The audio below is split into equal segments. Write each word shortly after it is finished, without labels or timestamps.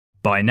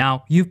By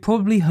now, you've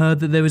probably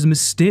heard that there is a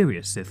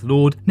mysterious Sith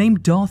Lord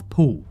named Darth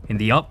Paul in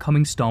the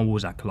upcoming Star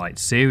Wars Acolyte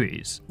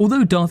series.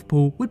 Although Darth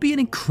Paul would be an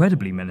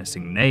incredibly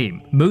menacing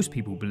name, most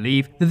people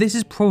believe that this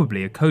is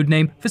probably a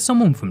codename for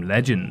someone from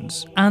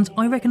Legends, and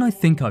I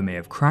think I may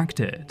have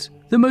cracked it.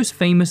 The most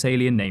famous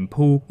alien named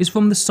Paul is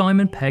from the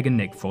Simon Pegg and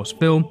Nick Frost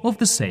film of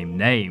the same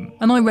name,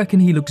 and I reckon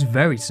he looks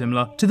very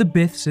similar to the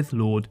Bith Sith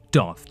Lord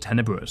Darth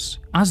Tenebrous.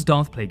 As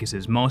Darth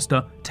Plageueses'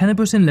 master,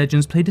 Tennebrous in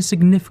Legends played a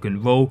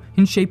significant role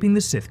in shaping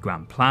the Sith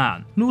Grand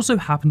Plan, and also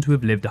happened to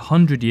have lived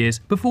 100 years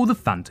before the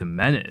Phantom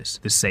Menace,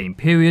 the same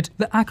period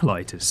that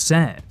Acolyte is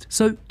set.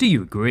 So do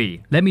you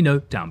agree? Let me know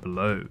down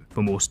below.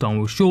 For more Star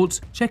Wars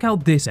shorts, check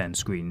out this end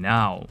screen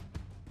now.